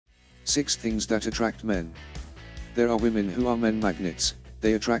6 things that attract men. There are women who are men magnets,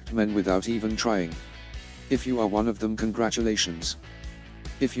 they attract men without even trying. If you are one of them, congratulations.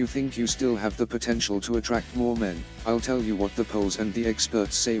 If you think you still have the potential to attract more men, I'll tell you what the polls and the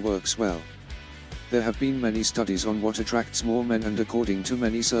experts say works well. There have been many studies on what attracts more men, and according to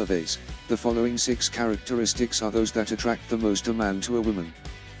many surveys, the following 6 characteristics are those that attract the most a man to a woman.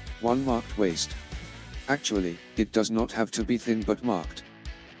 1. Marked waist. Actually, it does not have to be thin but marked.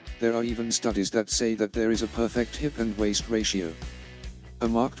 There are even studies that say that there is a perfect hip and waist ratio. A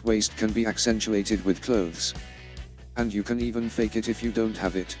marked waist can be accentuated with clothes. And you can even fake it if you don't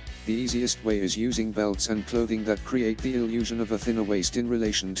have it. The easiest way is using belts and clothing that create the illusion of a thinner waist in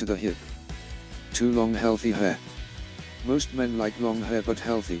relation to the hip. 2. Long healthy hair. Most men like long hair but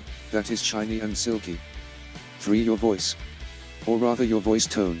healthy, that is shiny and silky. 3. Your voice. Or rather your voice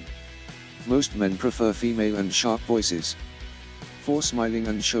tone. Most men prefer female and sharp voices. 4. Smiling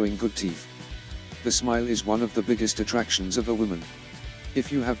and showing good teeth. The smile is one of the biggest attractions of a woman.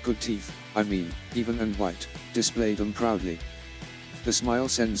 If you have good teeth, I mean, even and white, display them proudly. The smile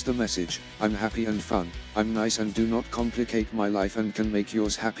sends the message, I'm happy and fun, I'm nice and do not complicate my life and can make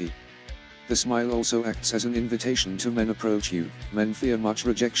yours happy. The smile also acts as an invitation to men approach you. Men fear much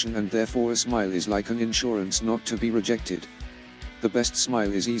rejection and therefore a smile is like an insurance not to be rejected. The best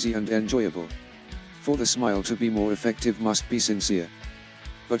smile is easy and enjoyable. For the smile to be more effective must be sincere.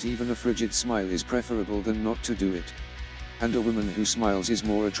 But even a frigid smile is preferable than not to do it. And a woman who smiles is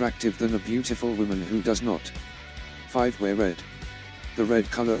more attractive than a beautiful woman who does not. 5. Wear red. The red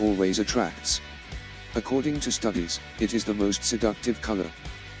color always attracts. According to studies, it is the most seductive color.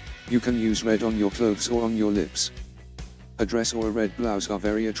 You can use red on your clothes or on your lips. A dress or a red blouse are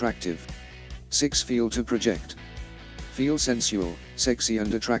very attractive. 6. Feel to project. Feel sensual, sexy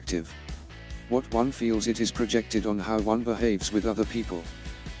and attractive. What one feels, it is projected on how one behaves with other people.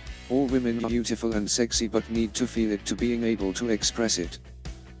 All women are beautiful and sexy but need to feel it to being able to express it.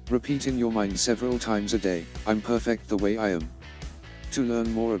 Repeat in your mind several times a day, I'm perfect the way I am. To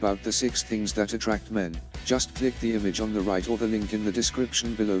learn more about the 6 things that attract men, just click the image on the right or the link in the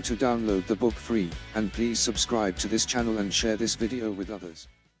description below to download the book free, and please subscribe to this channel and share this video with others.